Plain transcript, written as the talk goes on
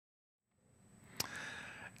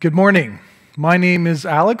Good morning. My name is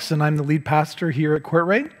Alex, and I'm the lead pastor here at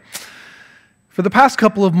Courtright. For the past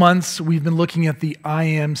couple of months, we've been looking at the I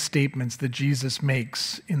am statements that Jesus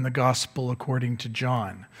makes in the Gospel according to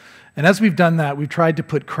John. And as we've done that, we've tried to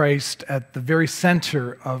put Christ at the very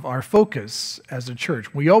center of our focus as a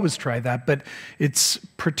church. We always try that, but it's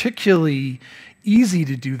particularly easy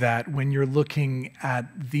to do that when you're looking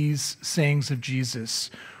at these sayings of Jesus,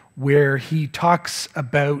 where he talks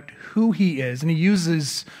about who he is, and he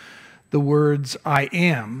uses the words I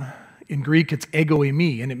am. In Greek, it's ego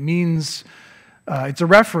eimi, and it means, it's a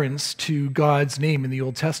reference to God's name in the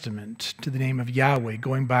Old Testament, to the name of Yahweh,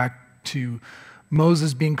 going back to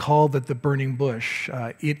Moses being called at the burning bush.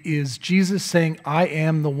 It is Jesus saying, I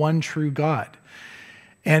am the one true God.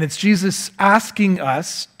 And it's Jesus asking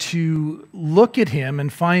us to look at him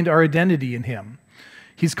and find our identity in him.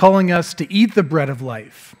 He's calling us to eat the bread of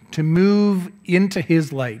life, to move into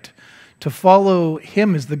his light, to follow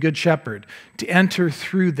him as the good shepherd, to enter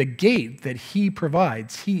through the gate that he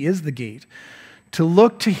provides. He is the gate. To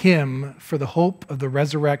look to him for the hope of the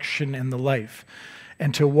resurrection and the life,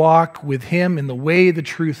 and to walk with him in the way, the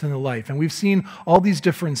truth, and the life. And we've seen all these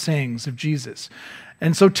different sayings of Jesus.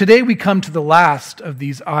 And so today we come to the last of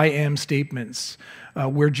these I am statements,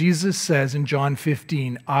 where Jesus says in John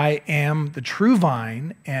 15, I am the true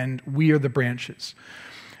vine and we are the branches.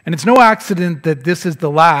 And it's no accident that this is the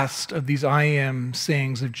last of these I am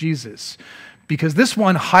sayings of Jesus, because this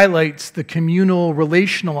one highlights the communal,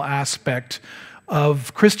 relational aspect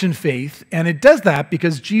of Christian faith, and it does that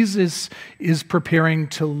because Jesus is preparing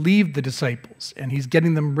to leave the disciples, and he's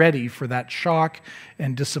getting them ready for that shock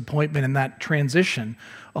and disappointment and that transition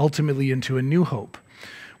ultimately into a new hope.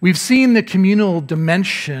 We've seen the communal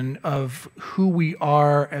dimension of who we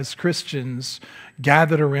are as Christians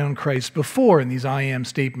gathered around Christ before in these I am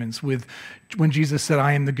statements, with when Jesus said,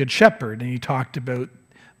 I am the good shepherd, and he talked about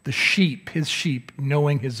the sheep, his sheep,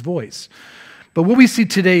 knowing his voice. But what we see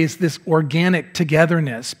today is this organic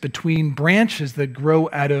togetherness between branches that grow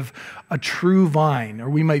out of a true vine, or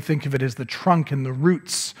we might think of it as the trunk and the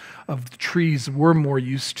roots of the trees we're more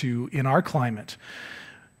used to in our climate.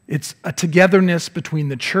 It's a togetherness between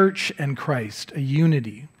the church and Christ, a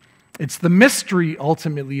unity. It's the mystery,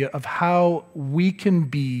 ultimately, of how we can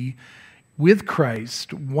be with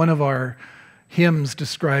Christ. One of our hymns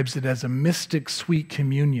describes it as a mystic sweet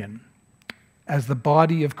communion, as the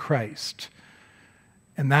body of Christ.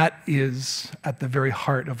 And that is at the very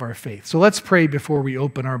heart of our faith. So let's pray before we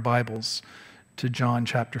open our Bibles to John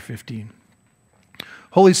chapter 15.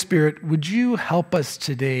 Holy Spirit, would you help us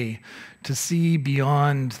today to see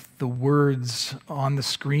beyond the words on the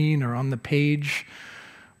screen or on the page?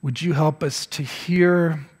 Would you help us to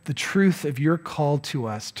hear the truth of your call to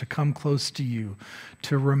us, to come close to you,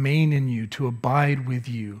 to remain in you, to abide with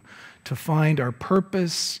you, to find our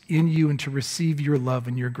purpose in you, and to receive your love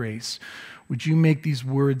and your grace? Would you make these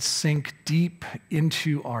words sink deep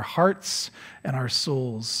into our hearts and our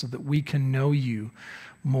souls so that we can know you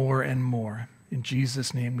more and more? In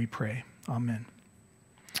Jesus' name we pray. Amen.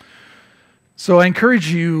 So I encourage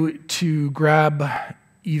you to grab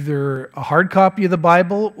either a hard copy of the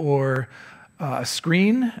Bible or a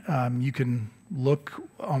screen. You can look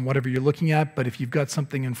on whatever you're looking at, but if you've got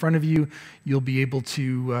something in front of you, you'll be able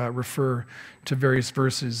to refer to various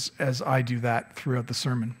verses as I do that throughout the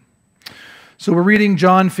sermon. So we're reading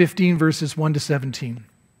John 15, verses 1 to 17.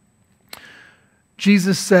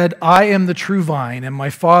 Jesus said, I am the true vine, and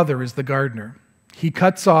my Father is the gardener. He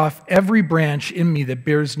cuts off every branch in me that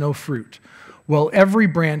bears no fruit, while every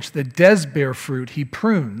branch that does bear fruit, he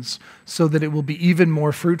prunes, so that it will be even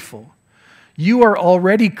more fruitful. You are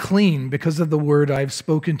already clean because of the word I have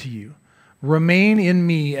spoken to you. Remain in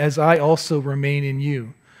me as I also remain in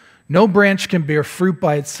you. No branch can bear fruit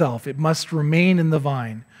by itself. It must remain in the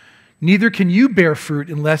vine. Neither can you bear fruit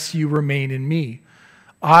unless you remain in me.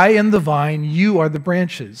 I am the vine, you are the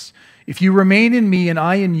branches. If you remain in me and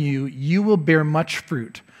I in you, you will bear much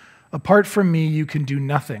fruit. Apart from me, you can do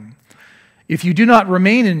nothing. If you do not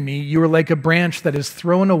remain in me, you are like a branch that is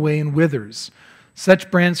thrown away and withers. Such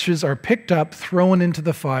branches are picked up, thrown into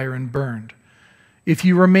the fire, and burned. If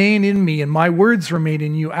you remain in me and my words remain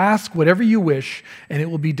in you, ask whatever you wish, and it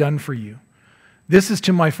will be done for you. This is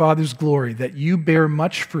to my Father's glory, that you bear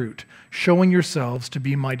much fruit, showing yourselves to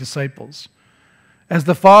be my disciples. As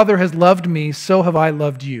the Father has loved me, so have I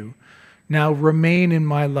loved you. Now remain in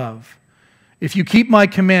my love. If you keep my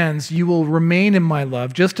commands, you will remain in my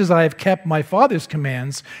love, just as I have kept my Father's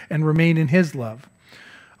commands and remain in his love.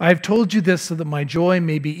 I have told you this so that my joy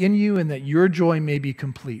may be in you and that your joy may be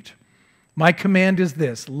complete. My command is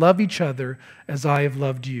this: love each other as I have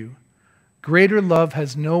loved you. Greater love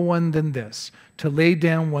has no one than this, to lay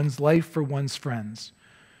down one's life for one's friends.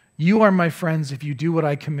 You are my friends if you do what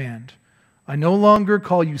I command. I no longer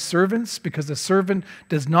call you servants, because a servant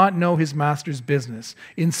does not know his master's business.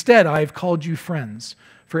 Instead, I have called you friends.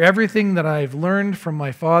 For everything that I have learned from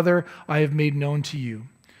my Father, I have made known to you.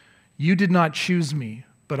 You did not choose me,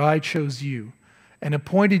 but I chose you, and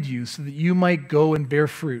appointed you so that you might go and bear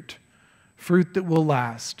fruit, fruit that will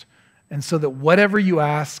last, and so that whatever you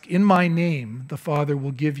ask in my name, the Father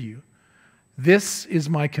will give you. This is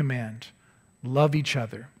my command: love each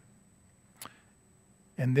other.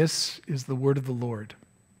 And this is the word of the Lord.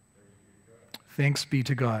 Thanks be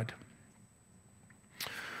to God.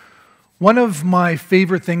 One of my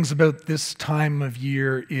favorite things about this time of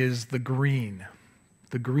year is the green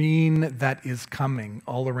that is coming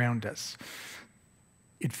all around us.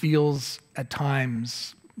 It feels at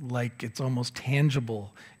times like it's almost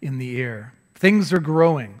tangible in the air. Things are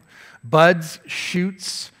growing. Buds,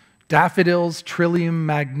 shoots, daffodils, trillium,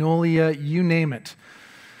 magnolia, you name it.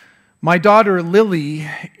 My daughter Lily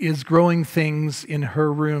is growing things in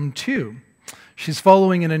her room too. She's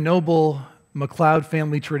following in a noble MacLeod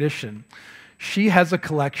family tradition. She has a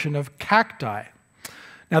collection of cacti.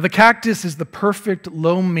 Now, the cactus is the perfect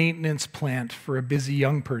low-maintenance plant for a busy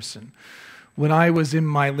young person. When I was in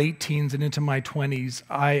my late teens and into my 20s,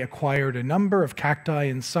 I acquired a number of cacti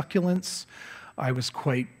and succulents. I was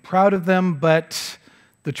quite proud of them, but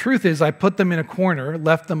the truth is I put them in a corner,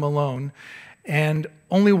 left them alone, and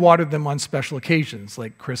only watered them on special occasions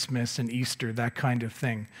like Christmas and Easter, that kind of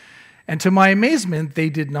thing. And to my amazement, they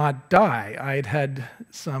did not die. I had had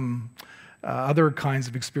some other kinds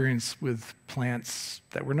of experience with plants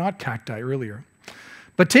that were not cacti earlier.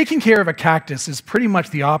 But taking care of a cactus is pretty much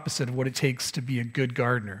the opposite of what it takes to be a good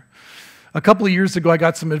gardener. A couple of years ago, I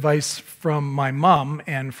got some advice from my mom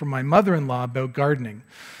and from my mother-in-law about gardening.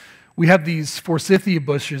 We have these forsythia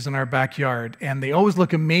bushes in our backyard, and they always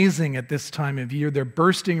look amazing at this time of year. They're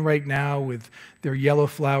bursting right now with their yellow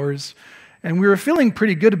flowers. And we were feeling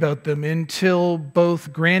pretty good about them until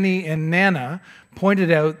both Granny and Nana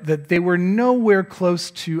pointed out that they were nowhere close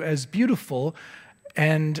to as beautiful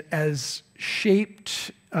and as shaped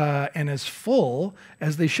and as full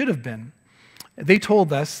as they should have been. They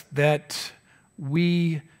told us that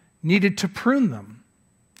we needed to prune them.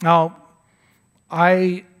 Now,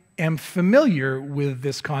 I am familiar with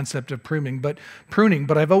this concept of pruning, but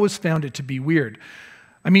I've always found it to be weird.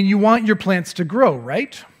 I mean, you want your plants to grow,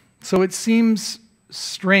 right? So it seems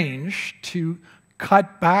strange to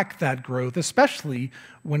cut back that growth, especially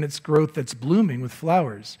when it's growth that's blooming with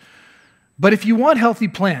flowers. But if you want healthy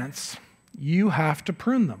plants, you have to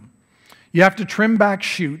prune them. You have to trim back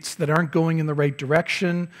shoots that aren't going in the right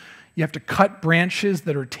direction. You have to cut branches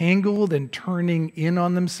that are tangled and turning in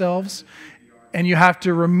on themselves. And you have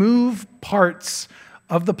to remove parts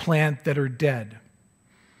of the plant that are dead.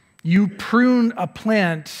 You prune a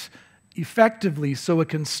plant effectively so it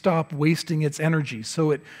can stop wasting its energy,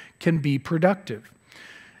 so it can be productive.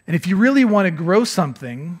 And if you really want to grow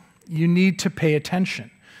something, you need to pay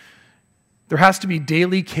attention. There has to be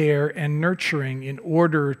daily care and nurturing in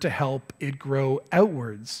order to help it grow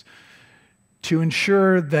outwards, to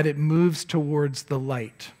ensure that it moves towards the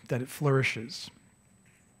light, that it flourishes.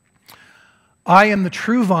 I am the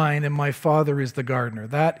true vine, and my Father is the gardener.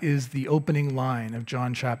 That is the opening line of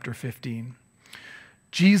John chapter 15.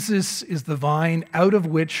 Jesus is the vine out of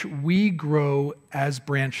which we grow as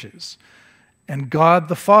branches, and God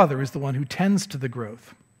the Father is the one who tends to the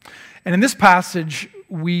growth. And in this passage,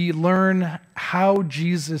 we learn how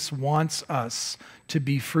Jesus wants us to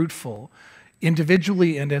be fruitful,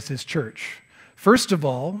 individually and as his church. First of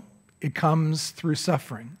all, it comes through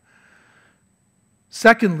suffering.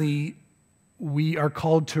 Secondly, we are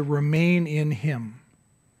called to remain in him,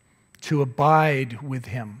 to abide with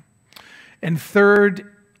him. And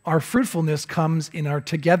third, our fruitfulness comes in our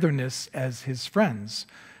togetherness as his friends,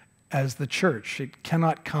 as the church. It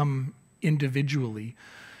cannot come individually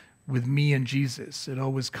with me and Jesus. It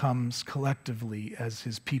always comes collectively as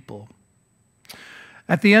his people.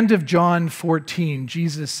 At the end of John 14,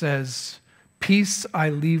 Jesus says, "Peace I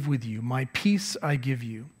leave with you, my peace I give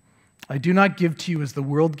you. I do not give to you as the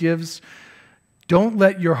world gives. Don't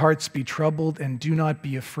let your hearts be troubled, and do not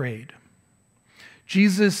be afraid."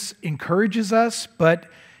 Jesus encourages us, but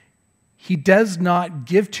he does not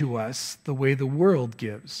give to us the way the world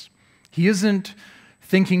gives. He isn't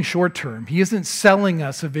thinking short term. He isn't selling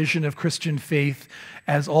us a vision of Christian faith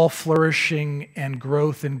as all flourishing and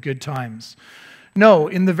growth in good times. No,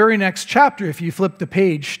 in the very next chapter, if you flip the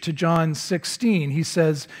page to John 16, he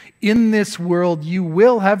says, "In this world you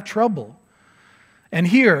will have trouble." And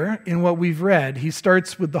here, in what we've read, he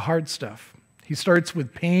starts with the hard stuff. He starts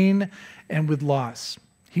with pain and with loss.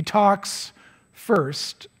 He talks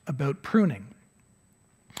first about pruning.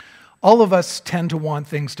 All of us tend to want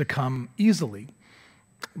things to come easily.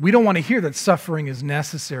 We don't want to hear that suffering is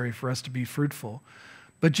necessary for us to be fruitful.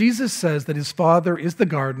 But Jesus says that his Father is the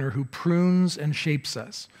gardener who prunes and shapes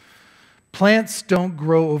us. Plants don't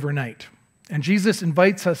grow overnight. And Jesus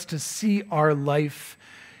invites us to see our life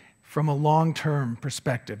from a long-term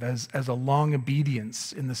perspective, as a long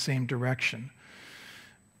obedience in the same direction.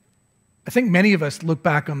 I think many of us look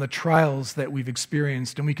back on the trials that we've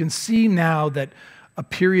experienced, and we can see now that a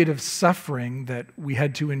period of suffering that we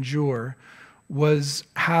had to endure was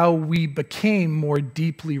how we became more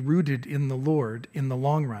deeply rooted in the Lord in the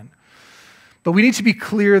long run. But we need to be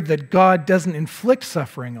clear that God doesn't inflict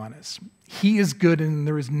suffering on us. He is good and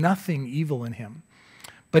there is nothing evil in him.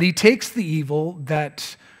 But he takes the evil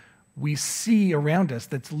that we see around us,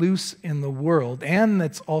 that's loose in the world, and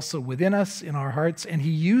that's also within us, in our hearts, and he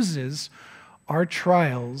uses our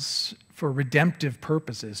trials for redemptive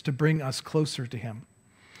purposes to bring us closer to him.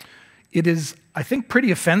 It is, I think,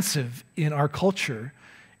 pretty offensive in our culture,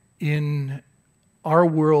 in our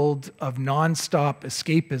world of nonstop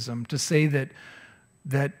escapism, to say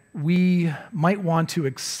that we might want to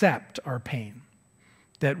accept our pain,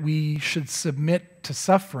 that we should submit to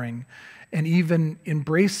suffering and even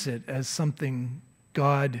embrace it as something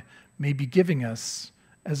God may be giving us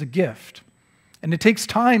as a gift. And it takes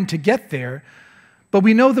time to get there, but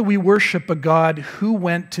we know that we worship a God who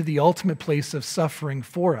went to the ultimate place of suffering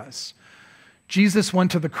for us. Jesus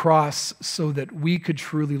went to the cross so that we could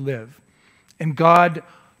truly live. And God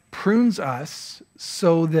prunes us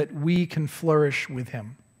so that we can flourish with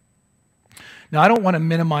him. Now, I don't want to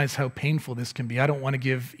minimize how painful this can be. I don't want to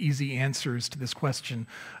give easy answers to this question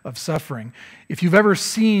of suffering. If you've ever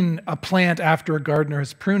seen a plant after a gardener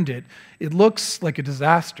has pruned it, it looks like a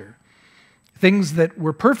disaster. Things that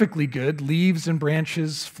were perfectly good, leaves and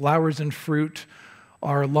branches, flowers and fruit,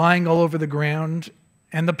 are lying all over the ground,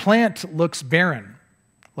 and the plant looks barren,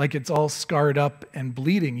 like it's all scarred up and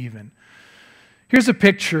bleeding even. Here's a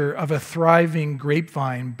picture of a thriving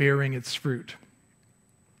grapevine bearing its fruit.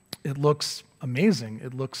 It looks amazing.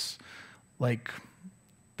 It looks like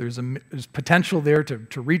there's potential there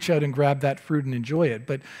to reach out and grab that fruit and enjoy it.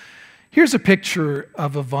 But here's a picture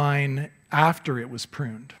of a vine after it was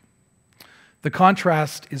pruned. The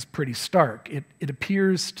contrast is pretty stark. It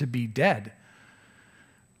appears to be dead.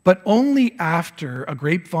 But only after a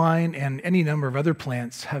grapevine and any number of other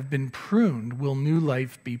plants have been pruned will new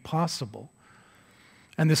life be possible.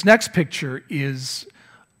 And this next picture is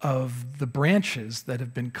of the branches that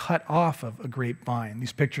have been cut off of a grapevine.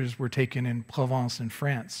 These pictures were taken in Provence in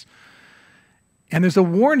France. And there's a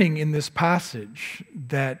warning in this passage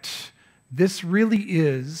that this really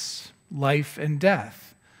is life and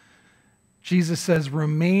death. Jesus says,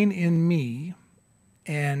 "Remain in me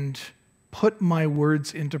and put my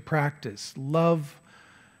words into practice. Love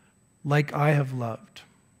like I have loved."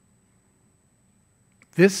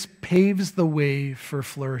 This paves the way for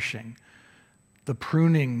flourishing, the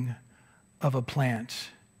pruning of a plant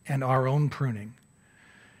and our own pruning.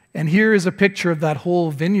 And here is a picture of that whole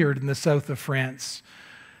vineyard in the south of France,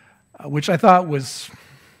 which I was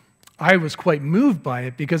quite moved by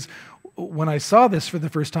it, because when I saw this for the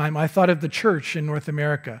first time, I thought of the church in North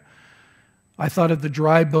America. I thought of the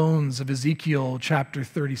dry bones of Ezekiel chapter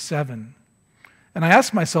 37. And I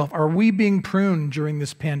asked myself, are we being pruned during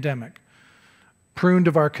this pandemic? Pruned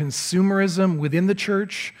of our consumerism within the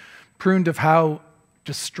church? Pruned of how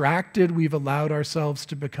distracted we've allowed ourselves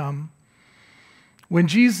to become? When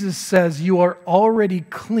Jesus says, "You are already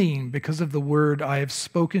clean because of the word I have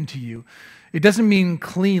spoken to you," it doesn't mean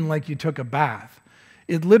clean like you took a bath.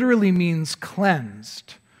 It literally means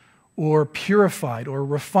cleansed or purified or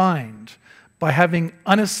refined by having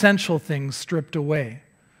unessential things stripped away.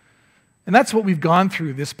 And that's what we've gone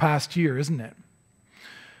through this past year, isn't it?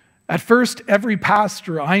 At first, every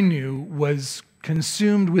pastor I knew was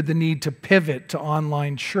consumed with the need to pivot to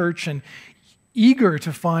online church and eager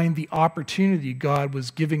to find the opportunity God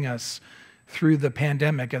was giving us through the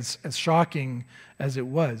pandemic, as shocking as it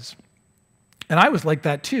was. And I was like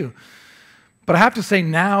that too. But I have to say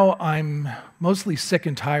now I'm mostly sick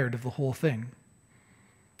and tired of the whole thing.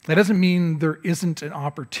 That doesn't mean there isn't an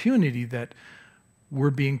opportunity that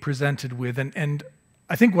we're being presented with. And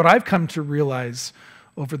I think what I've come to realize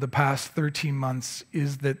over the past 13 months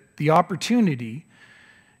is that the opportunity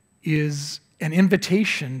is an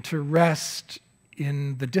invitation to rest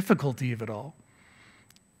in the difficulty of it all,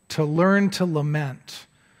 to learn to lament,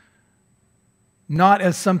 not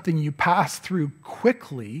as something you pass through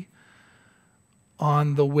quickly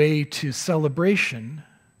on the way to celebration,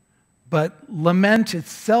 but lament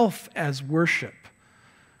itself as worship.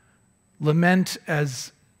 Lament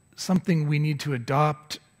as something we need to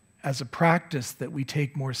adopt as a practice that we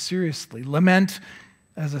take more seriously. Lament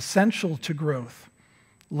as essential to growth.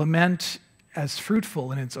 Lament as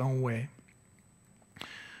fruitful in its own way.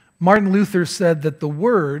 Martin Luther said that the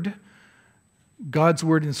Word, God's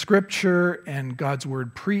Word in Scripture and God's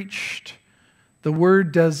Word preached, the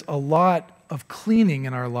Word does a lot of cleaning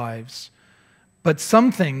in our lives, but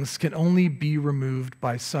some things can only be removed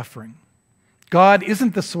by suffering. God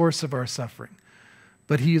isn't the source of our suffering,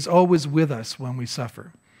 but He is always with us when we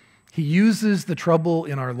suffer. He uses the trouble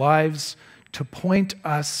in our lives to point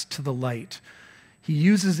us to the light. He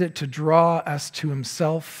uses it to draw us to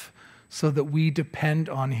Himself so that we depend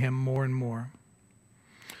on Him more and more.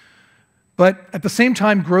 But at the same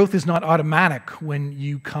time, growth is not automatic when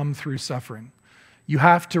you come through suffering. You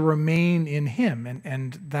have to remain in Him,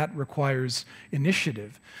 and that requires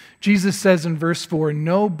initiative. Jesus says in verse 4,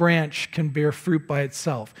 "No branch can bear fruit by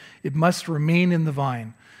itself. It must remain in the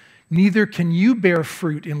vine. Neither can you bear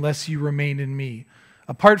fruit unless you remain in me.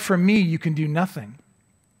 Apart from me, you can do nothing."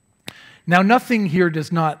 Now, nothing here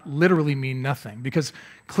does not literally mean nothing, because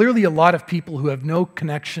clearly a lot of people who have no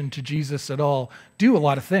connection to Jesus at all do a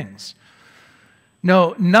lot of things.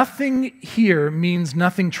 No, nothing here means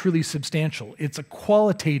nothing truly substantial. It's a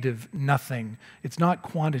qualitative nothing. It's not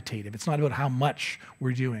quantitative. It's not about how much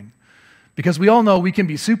we're doing. Because we all know we can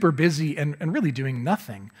be super busy and really doing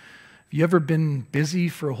nothing. Have you ever been busy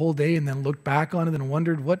for a whole day and then looked back on it and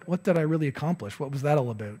wondered, what did I really accomplish? What was that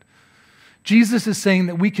all about? Jesus is saying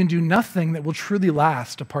that we can do nothing that will truly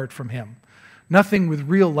last apart from Him. Nothing with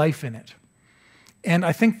real life in it. And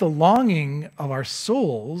I think the longing of our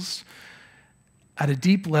souls at a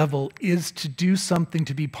deep level is to do something,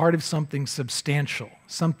 to be part of something substantial,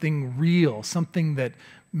 something real, something that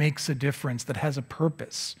makes a difference, that has a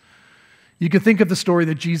purpose. You can think of the story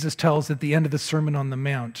that Jesus tells at the end of the Sermon on the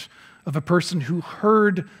Mount of a person who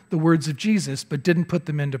heard the words of Jesus but didn't put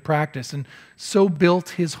them into practice and so built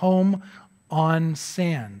his home on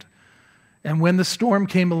sand. And when the storm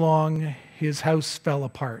came along, his house fell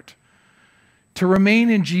apart. To remain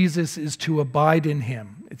in Jesus is to abide in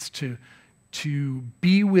Him. It's to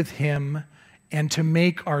be with Him and to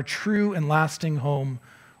make our true and lasting home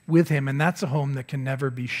with Him. And that's a home that can never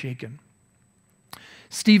be shaken.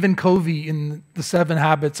 Stephen Covey, in The 7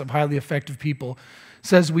 Habits of Highly Effective People,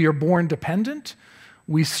 says we are born dependent,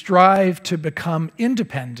 we strive to become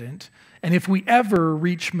independent, and if we ever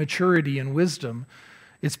reach maturity and wisdom,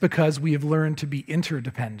 it's because we have learned to be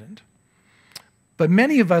interdependent. But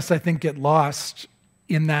many of us, I think, get lost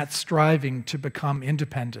in that striving to become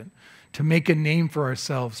independent, to make a name for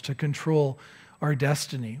ourselves, to control our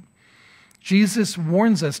destiny. Jesus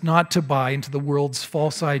warns us not to buy into the world's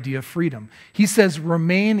false idea of freedom. He says,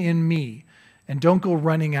 "Remain in me and don't go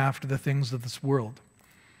running after the things of this world."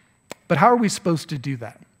 But how are we supposed to do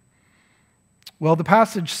that? Well, the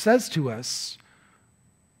passage says to us,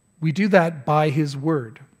 we do that by His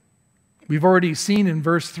word. We've already seen in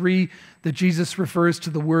verse 3 that Jesus refers to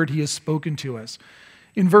the word He has spoken to us.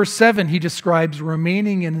 In verse 7, He describes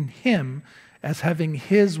remaining in Him as having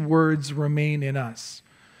His words remain in us.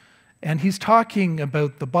 And He's talking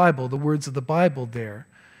about the Bible, the words of the Bible there.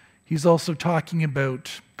 He's also talking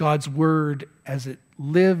about God's word as it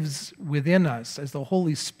lives within us, as the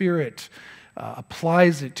Holy Spirit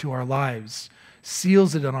applies it to our lives,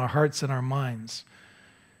 seals it in our hearts and our minds.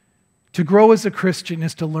 To grow as a Christian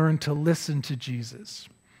is to learn to listen to Jesus,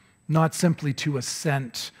 not simply to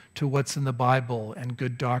assent to what's in the Bible and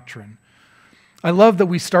good doctrine. I love that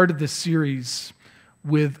we started this series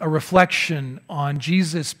with a reflection on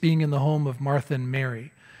Jesus being in the home of Martha and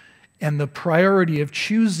Mary and the priority of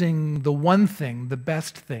choosing the one thing, the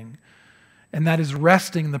best thing, and that is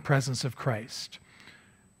resting in the presence of Christ,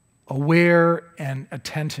 aware and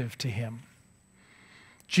attentive to Him.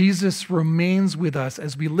 Jesus remains with us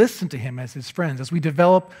as we listen to Him as His friends, as we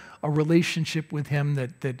develop a relationship with Him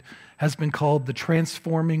that has been called the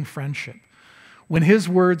transforming friendship. When His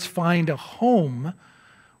words find a home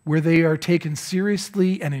where they are taken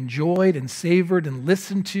seriously and enjoyed and savored and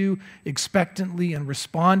listened to expectantly and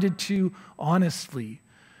responded to honestly,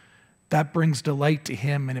 that brings delight to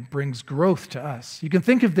Him and it brings growth to us. You can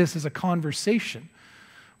think of this as a conversation.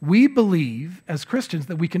 We believe, as Christians,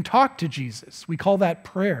 that we can talk to Jesus. We call that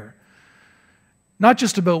prayer. Not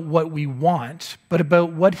just about what we want, but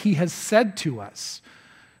about what He has said to us.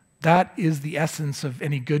 That is the essence of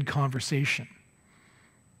any good conversation.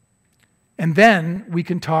 And then we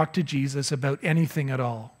can talk to Jesus about anything at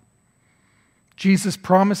all. Jesus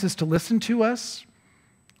promises to listen to us.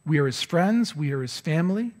 We are His friends. We are His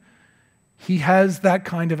family. He has that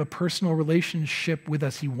kind of a personal relationship with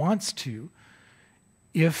us. He wants to,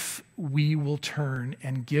 if we will turn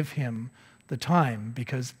and give him the time,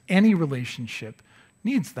 because any relationship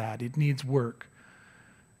needs that. It needs work.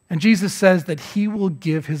 And Jesus says that he will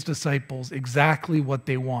give his disciples exactly what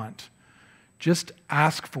they want. Just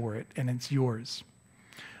ask for it, and it's yours.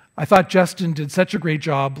 I thought Justin did such a great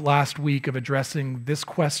job last week of addressing this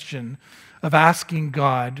question of asking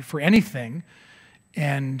God for anything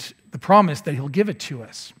and the promise that he'll give it to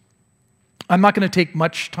us. I'm not going to take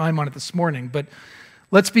much time on it this morning, but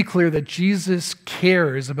let's be clear that Jesus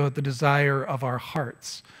cares about the desire of our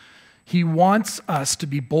hearts. He wants us to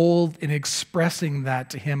be bold in expressing that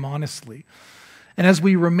to him honestly. And as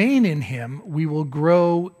we remain in him, we will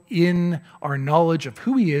grow in our knowledge of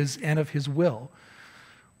who he is and of his will.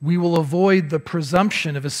 We will avoid the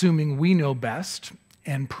presumption of assuming we know best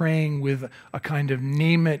and praying with a kind of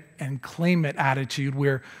name it and claim it attitude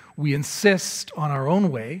where we insist on our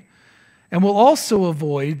own way. And we'll also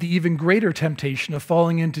avoid the even greater temptation of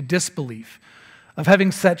falling into disbelief, of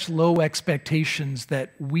having such low expectations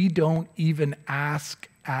that we don't even ask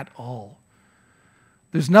at all.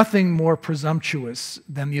 There's nothing more presumptuous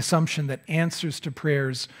than the assumption that answers to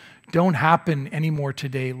prayers don't happen anymore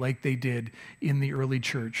today like they did in the early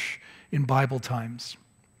church in Bible times.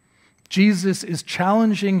 Jesus is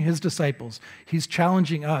challenging his disciples. He's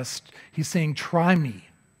challenging us. He's saying, try me,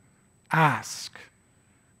 ask,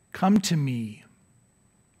 come to me.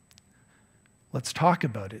 Let's talk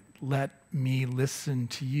about it. Let me listen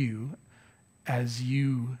to you as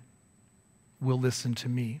you will listen to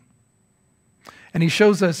me. And he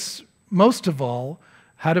shows us, most of all,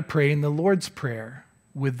 how to pray in the Lord's Prayer,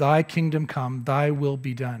 with thy kingdom come, thy will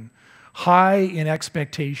be done. High in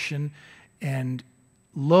expectation and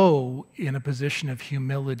low in a position of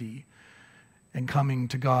humility and coming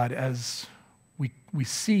to God as we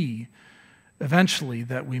see eventually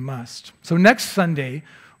that we must. So next Sunday,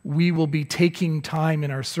 we will be taking time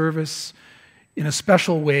in our service in a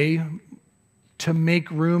special way to make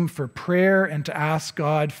room for prayer and to ask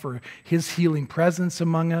God for his healing presence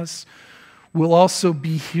among us. We'll also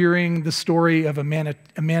be hearing the story of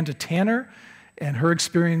Amanda Tanner and her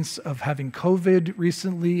experience of having COVID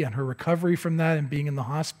recently and her recovery from that and being in the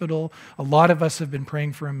hospital. A lot of us have been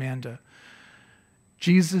praying for Amanda.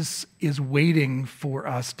 Jesus is waiting for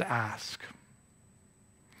us to ask.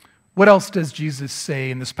 What else does Jesus say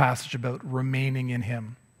in this passage about remaining in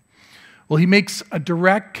him? Well, he makes a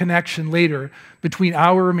direct connection later between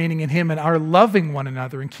our remaining in him and our loving one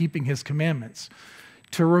another and keeping his commandments.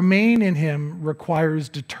 To remain in him requires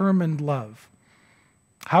determined love.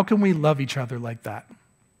 How can we love each other like that?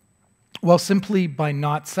 Well, simply by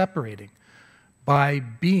not separating, by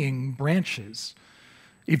being branches.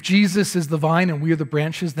 If Jesus is the vine and we are the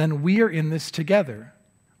branches, then we are in this together.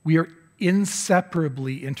 We are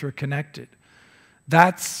inseparably interconnected.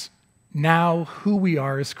 That's now who we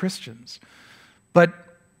are as Christians. But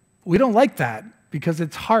we don't like that because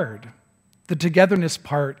it's hard. The togetherness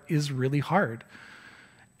part is really hard.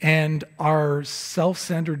 And our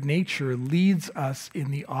self-centered nature leads us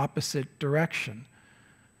in the opposite direction.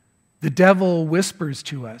 The devil whispers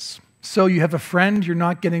to us, so you have a friend you're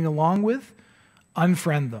not getting along with?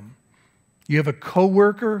 Unfriend them. You have a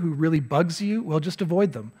coworker who really bugs you? Well, just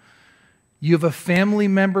avoid them. You have a family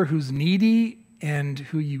member who's needy and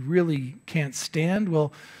who you really can't stand?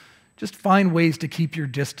 Well, just find ways to keep your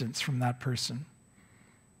distance from that person.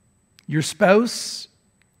 Your spouse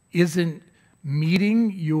isn't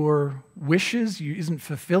meeting your wishes, isn't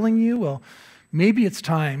fulfilling you? Well, maybe it's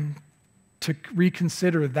time to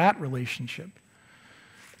reconsider that relationship.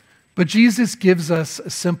 But Jesus gives us a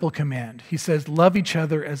simple command. He says, love each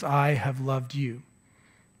other as I have loved you.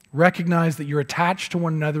 Recognize that you're attached to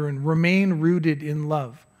one another and remain rooted in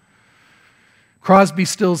love. Crosby,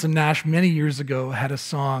 Stills, and Nash many years ago had a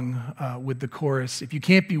song with the chorus, if you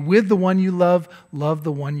can't be with the one you love, love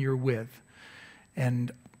the one you're with.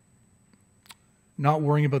 And not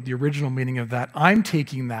worrying about the original meaning of that, I'm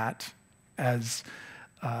taking that as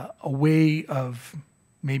a way of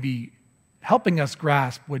maybe helping us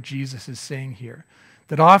grasp what Jesus is saying here.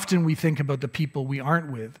 That often we think about the people we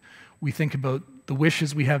aren't with. We think about the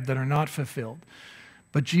wishes we have that are not fulfilled.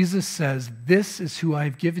 But Jesus says, this is who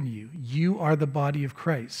I've given you. You are the body of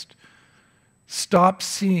Christ. Stop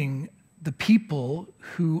seeing the people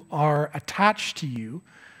who are attached to you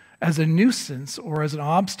as a nuisance or as an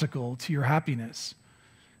obstacle to your happiness.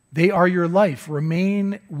 They are your life.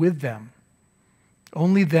 Remain with them.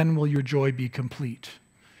 Only then will your joy be complete.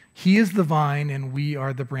 He is the vine and we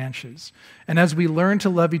are the branches. And as we learn to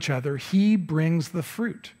love each other, he brings the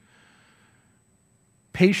fruit.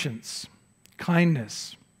 Patience,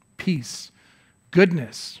 kindness, peace,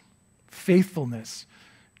 goodness, faithfulness,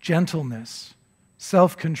 gentleness,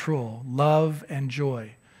 self-control, love, and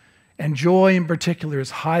joy. And joy in particular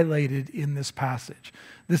is highlighted in this passage.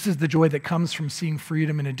 This is the joy that comes from seeing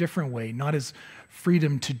freedom in a different way, not as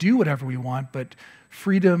freedom to do whatever we want, but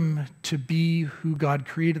freedom to be who God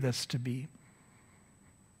created us to be.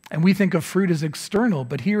 And we think of fruit as external,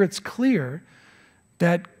 but here it's clear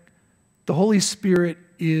that the Holy Spirit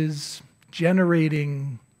is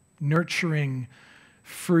generating, nurturing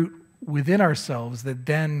fruit within ourselves that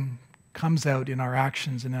then comes out in our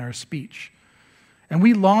actions and in our speech. And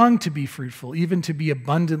we long to be fruitful, even to be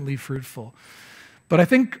abundantly fruitful. But I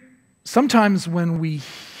think sometimes when we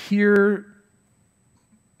hear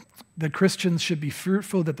that Christians should be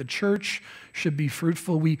fruitful, that the church should be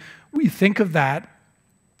fruitful, we think of that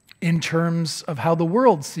in terms of how the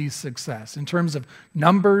world sees success, in terms of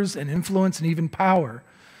numbers and influence and even power.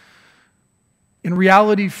 In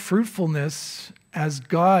reality, fruitfulness, as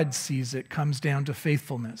God sees it, comes down to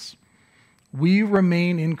faithfulness. We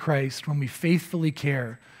remain in Christ when we faithfully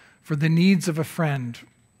care for the needs of a friend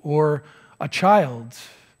or a child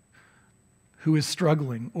who is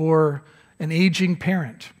struggling, or an aging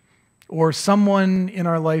parent, or someone in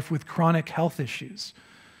our life with chronic health issues.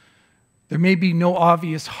 There may be no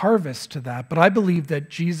obvious harvest to that, but I believe that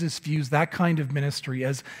Jesus views that kind of ministry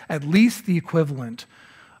as at least the equivalent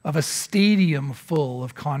of a stadium full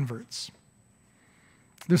of converts.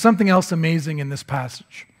 There's something else amazing in this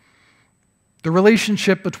passage. The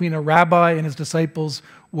relationship between a rabbi and his disciples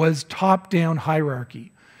was top-down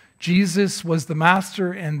hierarchy. Jesus was the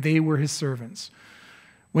master and they were his servants.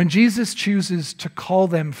 When Jesus chooses to call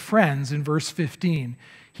them friends in verse 15,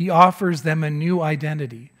 he offers them a new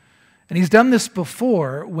identity. And he's done this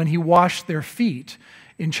before when he washed their feet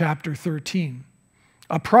in chapter 13.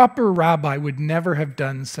 A proper rabbi would never have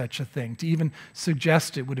done such a thing. To even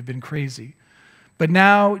suggest it would have been crazy. But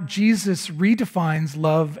now Jesus redefines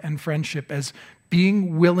love and friendship as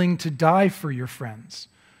being willing to die for your friends.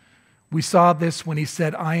 We saw this when he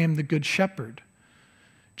said, "I am the good shepherd."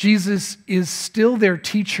 Jesus is still their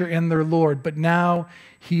teacher and their Lord, but now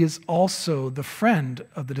he is also the friend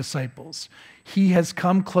of the disciples. He has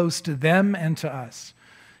come close to them and to us.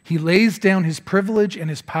 He lays down his privilege and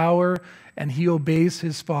his power, and he obeys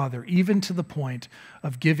his Father, even to the point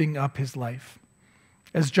of giving up his life.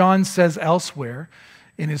 As John says elsewhere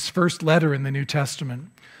in his first letter in the New Testament,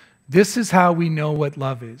 this is how we know what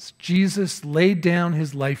love is. Jesus laid down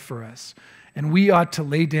his life for us, and we ought to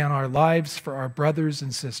lay down our lives for our brothers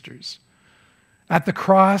and sisters. At the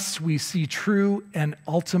cross, we see true and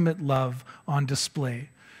ultimate love on display.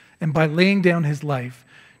 And by laying down his life,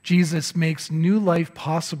 Jesus makes new life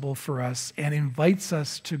possible for us and invites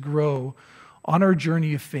us to grow on our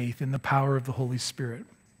journey of faith in the power of the Holy Spirit.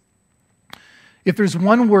 If there's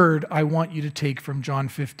one word I want you to take from John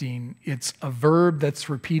 15, it's a verb that's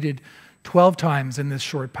repeated 12 times in this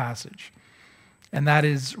short passage, and that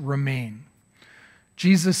is remain.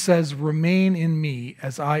 Jesus says, "Remain in me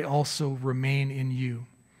as I also remain in you."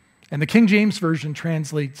 And the King James Version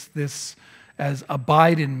translates this as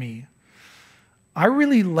abide in me. I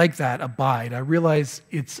really like that, abide. I realize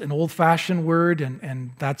it's an old-fashioned word,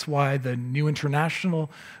 and that's why the New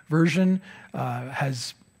International Version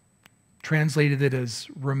has translated it as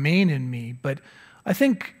remain in me. But I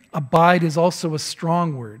think abide is also a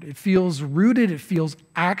strong word. It feels rooted, it feels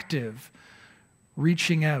active,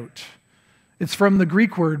 reaching out. It's from the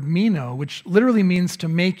Greek word meno, which literally means to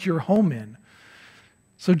make your home in.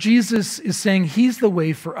 So Jesus is saying he's the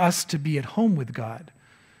way for us to be at home with God.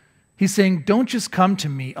 He's saying, don't just come to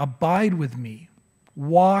me, abide with me.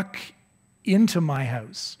 Walk into my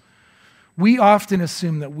house. We often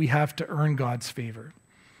assume that we have to earn God's favor.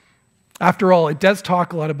 After all, it does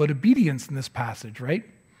talk a lot about obedience in this passage, right?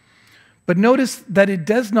 But notice that it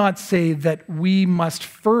does not say that we must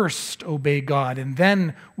first obey God and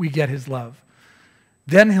then we get his love.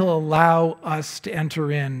 Then he'll allow us to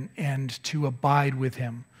enter in and to abide with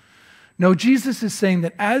him. No, Jesus is saying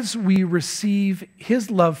that as we receive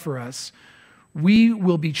his love for us, we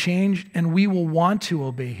will be changed and we will want to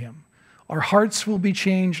obey him. Our hearts will be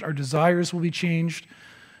changed, our desires will be changed.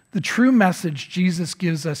 The true message Jesus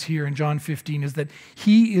gives us here in John 15 is that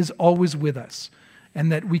he is always with us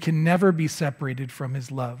and that we can never be separated from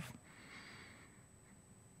his love.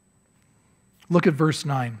 Look at verse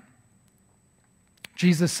 9.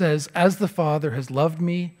 Jesus says, "As the Father has loved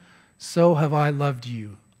me, so have I loved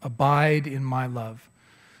you. Abide in my love."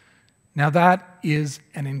 Now that is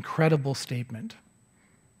an incredible statement.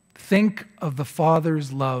 Think of the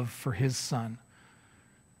Father's love for his Son.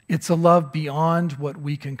 It's a love beyond what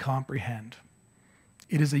we can comprehend.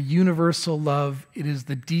 It is a universal love. It is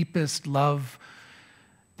the deepest love,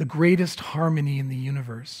 the greatest harmony in the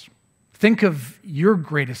universe. Think of your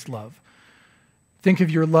greatest love. Think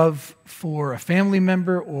of your love for a family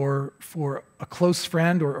member or for a close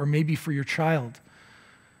friend or maybe for your child.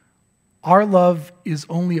 Our love is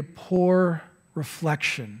only a poor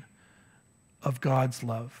reflection of God's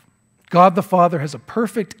love. God the Father has a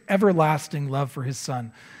perfect, everlasting love for his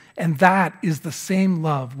Son, and that is the same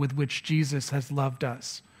love with which Jesus has loved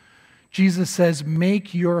us. Jesus says,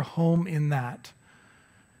 make your home in that.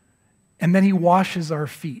 And then he washes our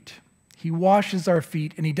feet. He washes our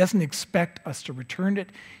feet, and he doesn't expect us to return it.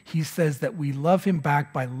 He says that we love him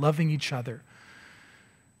back by loving each other.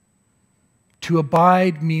 To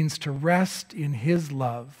abide means to rest in his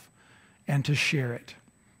love and to share it.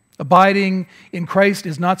 Abiding in Christ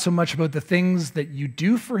is not so much about the things that you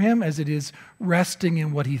do for him as it is resting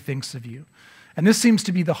in what he thinks of you. And this seems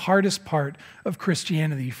to be the hardest part of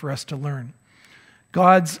Christianity for us to learn.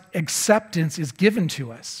 God's acceptance is given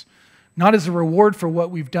to us, not as a reward for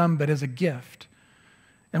what we've done, but as a gift.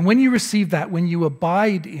 And when you receive that, when you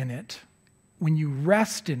abide in it, when you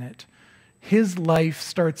rest in it, his life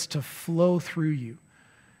starts to flow through you,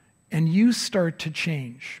 and you start to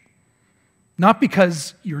change. Not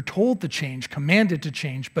because you're told to change, commanded to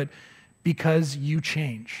change, but because you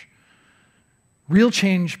change. Real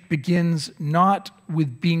change begins not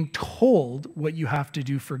with being told what you have to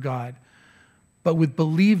do for God, but with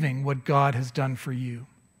believing what God has done for you.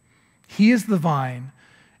 He is the vine,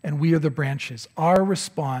 and we are the branches. Our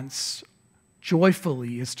response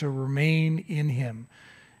joyfully is to remain in him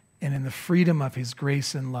and in the freedom of his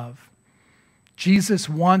grace and love. Jesus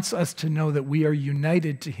wants us to know that we are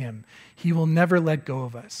united to him. He will never let go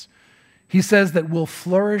of us. He says that we'll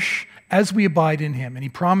flourish as we abide in him, and he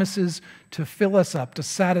promises to fill us up, to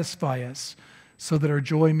satisfy us, so that our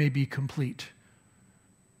joy may be complete.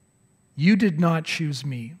 You did not choose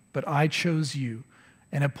me, but I chose you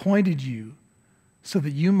and appointed you so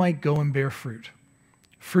that you might go and bear fruit,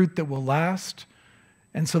 fruit that will last,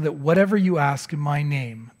 and so that whatever you ask in my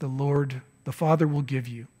name, the Lord, the Father, will give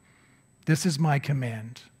you. This is my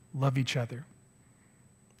command: love each other.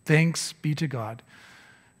 Thanks be to God,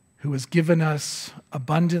 who has given us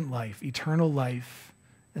abundant life, eternal life,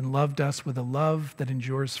 and loved us with a love that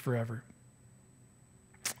endures forever.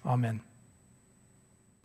 Amen.